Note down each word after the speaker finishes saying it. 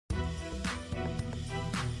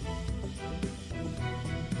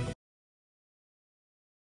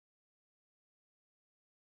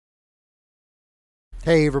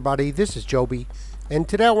Hey everybody, this is Joby, and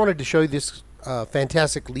today I wanted to show you this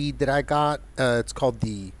fantastic lead that I got. It's called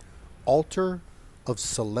the Altar of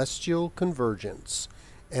Celestial Convergence,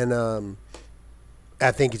 and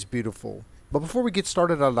I think it's beautiful. But before we get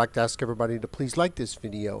started, I'd like to ask everybody to please like this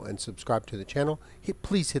video and subscribe to the channel.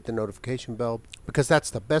 Please hit the notification bell, because that's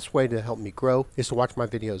the best way to help me grow, is to watch my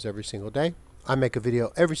videos every single day. I make a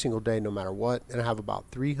video every single day no matter what, and I have about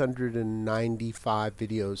 395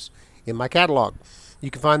 videos in my catalog. You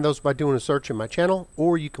can find those by doing a search in my channel,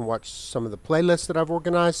 or you can watch some of the playlists that I've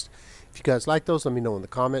organized. If you guys like those, let me know in the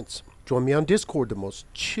comments. Join me on Discord, the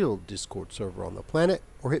most chilled Discord server on the planet,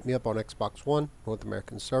 or hit me up on Xbox One, North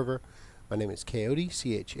American server. My name is Coyote,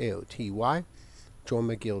 C-H-A-O-T-Y. Join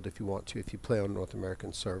my guild if you want to, if you play on North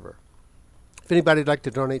American server. If anybody'd like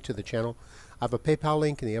to donate to the channel, I have a PayPal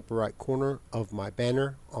link in the upper right corner of my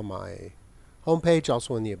banner on my homepage,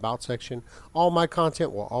 also in the About section. All my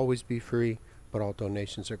content will always be free, but all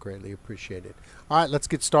donations are greatly appreciated. All right, let's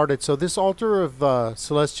get started. So this Altar of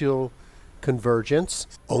Celestial Convergence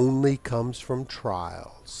only comes from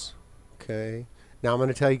trials. Okay, now I'm going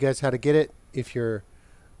to tell you guys how to get it. If you're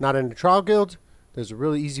not in a trial guild, there's a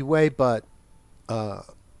really easy way, but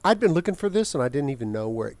I'd been looking for this and I didn't even know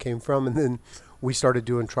where it came from, and then we started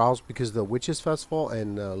doing trials because of the Witches Festival,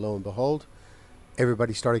 and lo and behold,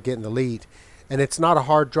 everybody started getting the lead. And it's not a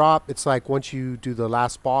hard drop. It's like once you do the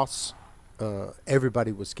last boss,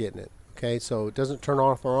 everybody was getting it. Okay, so it doesn't turn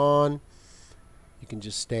off or on. You can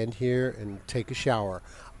just stand here and take a shower.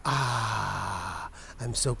 Ah,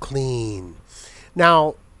 I'm so clean.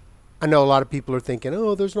 Now, I know a lot of people are thinking,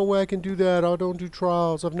 oh, there's no way I can do that. I don't do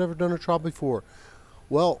trials. I've never done a trial before.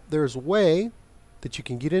 Well, there's a way that you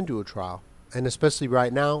can get into a trial. And especially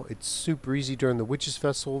right now, it's super easy during the Witches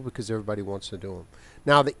Festival because everybody wants to do them.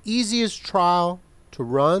 Now, the easiest trial to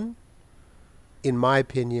run, in my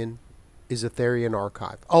opinion, is Aetherian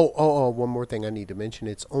Archive. One more thing I need to mention.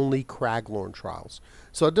 It's only Craglorn trials.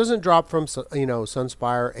 So it doesn't drop from,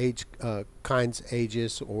 Sunspire, Kind's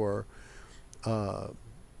Aegis, or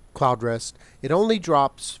Cloudrest. It only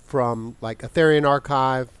drops from, like, Aetherian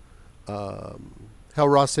Archive,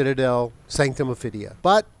 Hellraw Citadel, Sanctum Ophidia.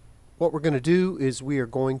 But what we're going to do is we are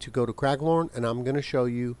going to go to Craglorn, and I'm going to show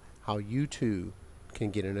you how you too can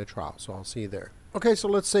get in a trial. So I'll see you there. Okay, so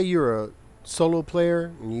let's say you're a solo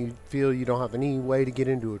player and you feel you don't have any way to get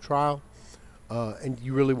into a trial, and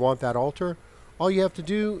you really want that altar. All you have to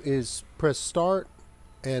do is press start,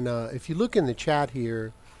 and if you look in the chat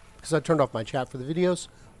here, because I turned off my chat for the videos,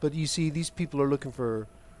 but you see these people are looking for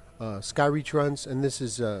Skyreach runs, and this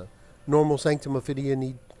is normal Sanctum Ophidia.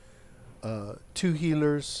 Need 2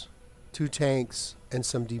 healers, 2 tanks, and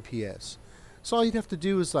some DPS. So all you'd have to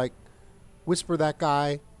do is like whisper that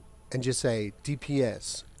guy and just say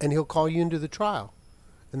DPS, and he'll call you into the trial.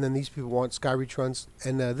 And then these people want Skyreach runs,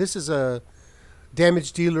 and this is a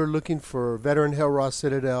damage dealer looking for veteran Hellraw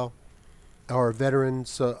Citadel or veteran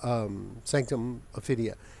Sanctum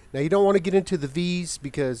Ophidia. Now you don't want to get into the V's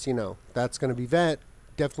because that's going to be vet.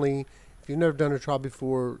 Definitely, if you've never done a trial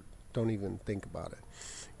before, don't even think about it.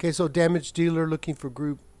 Okay, so damage dealer looking for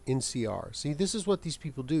group NCR. See, this is what these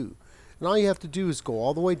people do. And all you have to do is go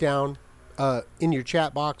all the way down. In your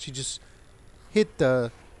chat box, you just hit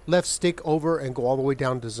the left stick over and go all the way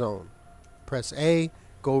down to zone. Press A,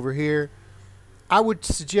 go over here. I would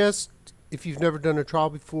suggest, if you've never done a trial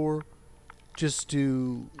before, just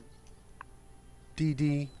do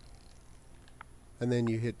DD, and then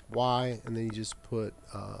you hit Y, and then you just put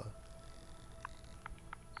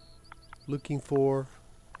looking for,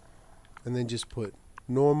 and then just put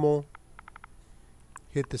normal.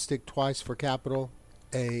 Hit the stick twice for capital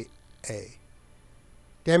A.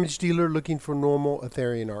 Damage dealer looking for normal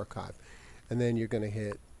Aetherian Archive, and then you're going to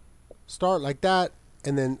hit start like that,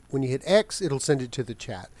 and then when you hit X, it'll send it to the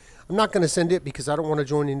chat. I'm not going to send it because I don't want to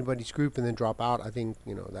join anybody's group and then drop out. I think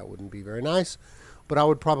that wouldn't be very nice, but I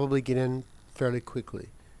would probably get in fairly quickly,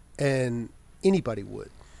 and anybody would.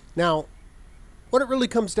 Now, what it really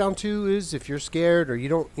comes down to is if you're scared, or you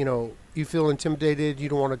don't, you feel intimidated, you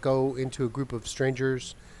don't want to go into a group of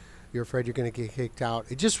strangers, you're afraid you're going to get kicked out.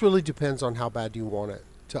 It just really depends on how bad you want it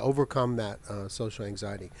to overcome that social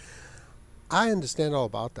anxiety. I understand all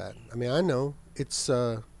about that. I mean, I know it's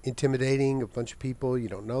intimidating. A bunch of people, you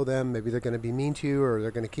don't know them. Maybe they're going to be mean to you, or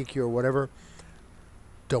they're going to kick you or whatever.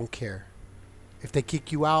 Don't care. If they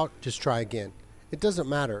kick you out, just try again. It doesn't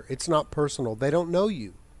matter. It's not personal. They don't know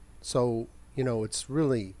you. So, it's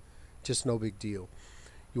really just no big deal.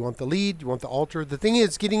 You want the lead, you want the altar. The thing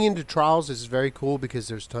is, getting into trials is very cool because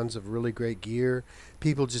there's tons of really great gear.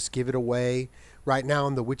 People just give it away. Right now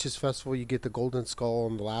in the Witches Festival, you get the Golden Skull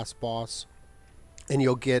on the last boss. And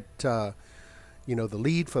you'll get, you know, the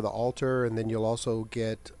lead for the altar, and then you'll also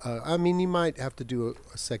get, I mean, you might have to do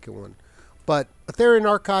a second one. But Aetherian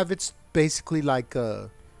Archive, it's basically like a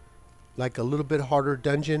little bit harder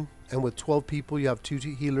dungeon, and with 12 people, you have 2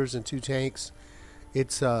 healers and 2 tanks.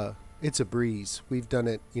 It's a breeze. We've done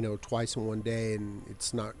it, you know, twice in one day, and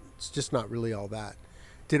it's just not really all that.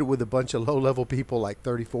 Did it with a bunch of low-level people, like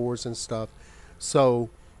 34s and stuff. So,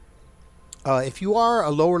 if you are a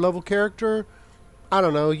lower-level character, I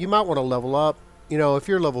don't know, you might want to level up. You know, if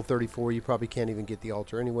you're level 34, you probably can't even get the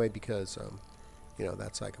altar anyway because, you know,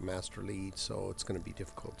 that's like a master lead, so it's going to be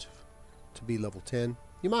difficult to be level 10.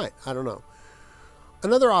 You might. I don't know.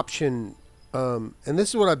 Another option, and this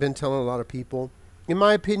is what I've been telling a lot of people. In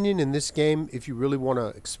my opinion, in this game, if you really want to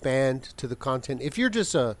expand to the content, if you're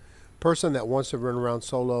just a person that wants to run around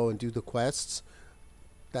solo and do the quests,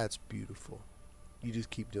 that's beautiful. You just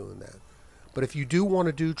keep doing that. But if you do want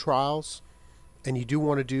to do trials, and you do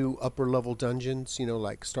want to do upper level dungeons, you know,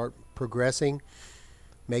 like start progressing,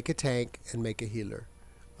 make a tank and make a healer.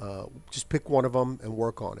 Just pick one of them and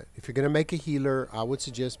work on it. If you're going to make a healer, I would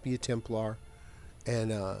suggest be a Templar, and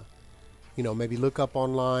you know, maybe look up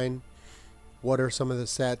online what are some of the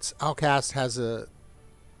sets. Outcast has a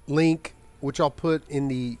link which I'll put in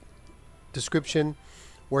the description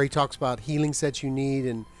where he talks about healing sets you need,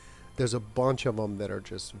 and there's a bunch of them that are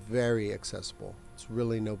just very accessible. It's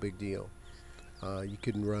really no big deal. You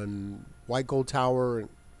can run White Gold Tower and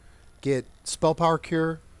get Spell Power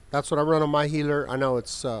Cure. That's what I run on my healer. I know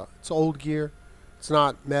it's old gear. It's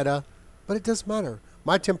not meta, but it doesn't matter.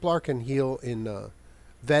 My Templar can heal in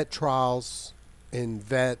vet trials, in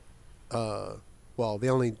vet, well, the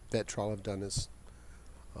only vet trial I've done is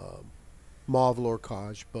Mauve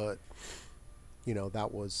Lorcage, but, you know,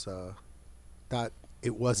 that was,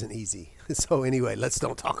 it wasn't easy. So anyway, let's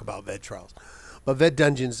don't talk about vet trials. But vet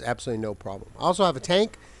dungeons, absolutely no problem. I also have a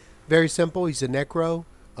tank. Very simple. He's a Necro.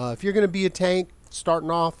 If you're going to be a tank starting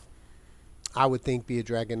off, I would think be a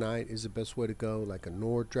Dragon Knight is the best way to go. Like a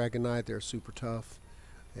Nord Dragon Knight. They're super tough.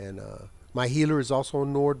 And my healer is also a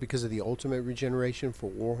Nord because of the ultimate regeneration for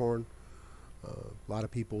Warhorn. A lot of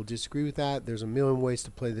people disagree with that. There's a million ways to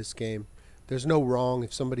play this game. There's no wrong.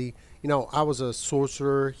 If somebody, you know, I was a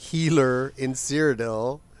sorcerer healer in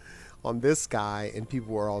Cyrodiil on this guy, and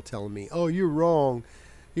people were all telling me, oh, you're wrong,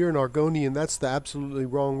 you're an Argonian, that's the absolutely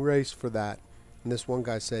wrong race for that. And this one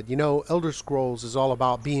guy said, you know, Elder Scrolls is all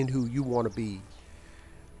about being who you want to be.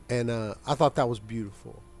 And I thought that was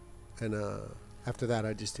beautiful. And after that,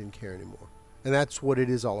 I just didn't care anymore. And that's what it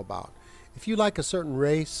is all about. If you like a certain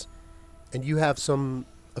race and you have some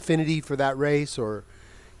affinity for that race, or,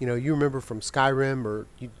 you know, you remember from Skyrim, or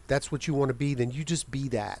that's what you want to be, then you just be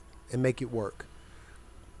that and make it work.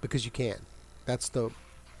 Because you can. That's the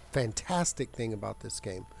fantastic thing about this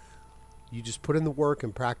game. You just put in the work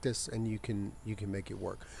and practice, and you can make it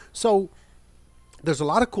work. So there's a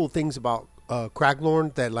lot of cool things about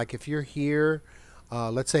Craglorn that, like, if you're here,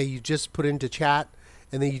 let's say you just put into chat,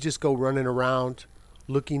 and then you just go running around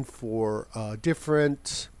looking for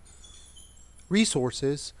different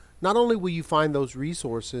resources. Not only will you find those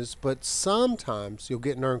resources, but sometimes you'll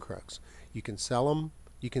get Nirncrux. You can sell them.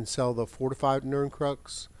 You can sell the fortified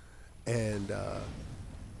Nirncrux, and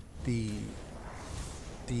the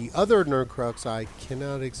other Nirncrux, I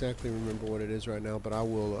cannot exactly remember what it is right now, but I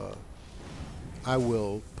will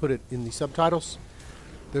put it in the subtitles.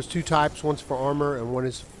 There's 2 types. One's for armor, and one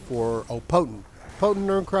is for potent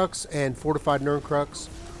Nirncrux and fortified Nirncrux.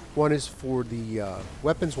 One is for the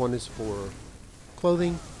weapons. One is for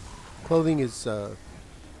clothing. Clothing is,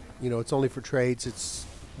 you know, it's only for trades. It's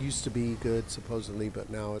used to be good supposedly, but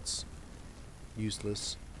now it's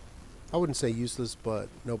useless. I wouldn't say useless, but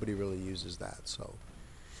nobody really uses that. So,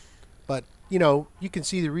 but you know, you can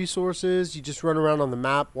see the resources. You just run around on the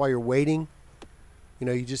map while you're waiting. You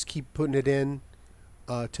know, you just keep putting it in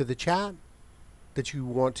to the chat that you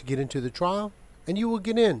want to get into the trial, and you will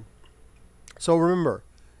get in. So remember,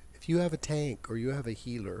 if you have a tank or you have a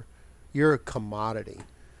healer, you're a commodity.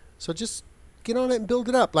 So just get on it and build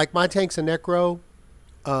it up. Like my tank's a Necro.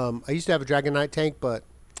 I used to have a Dragon Knight tank, but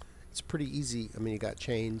it's pretty easy. I mean, you got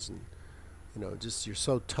chains, and you know, just you're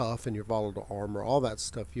so tough, and your volatile armor, all that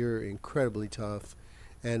stuff. You're incredibly tough,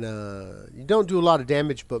 and you don't do a lot of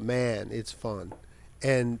damage, but man, it's fun,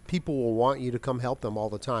 and people will want you to come help them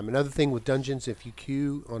all the time. Another thing with dungeons, if you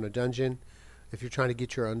queue on a dungeon, if you're trying to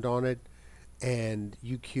get your Undaunted, and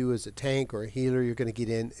you queue as a tank or a healer, you're going to get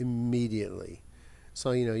in immediately.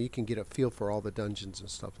 So you know, you can get a feel for all the dungeons and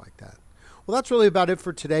stuff like that. Well, that's really about it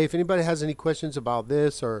for today. If anybody has any questions about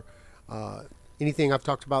this or anything I've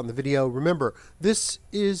talked about in the video, remember, this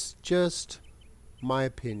is just my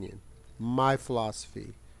opinion, my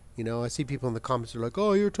philosophy. You know, I see people in the comments that are like,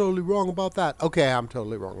 oh, you're totally wrong about that. Okay, I'm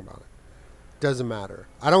totally wrong about it. Doesn't matter.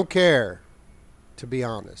 I don't care, to be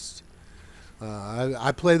honest.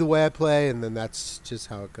 I play the way I play, and then that's just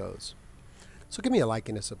how it goes. So give me a like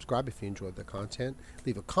and a subscribe if you enjoyed the content.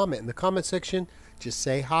 Leave a comment in the comment section. Just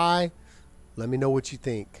say hi. Let me know what you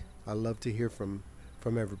think. I love to hear from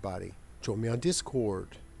everybody. Join me on Discord.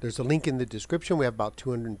 There's a link in the description. We have about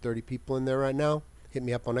 230 people in there right now. Hit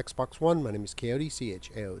me up on Xbox One. My name is Coyote,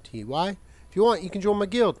 Chaoty. If you want, you can join my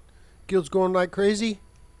guild. Guild's going like crazy.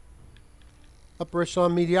 Upper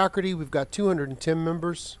Echelon Mediocrity. We've got 210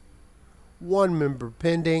 members. 1 member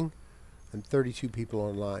pending. And 32 people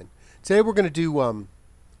online. Today we're going to do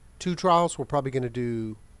 2 trials. We're probably going to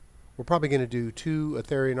do 2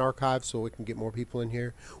 Ethereum archives so we can get more people in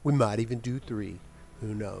here. We might even do 3.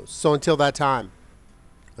 Who knows? So until that time,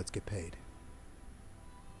 let's get paid.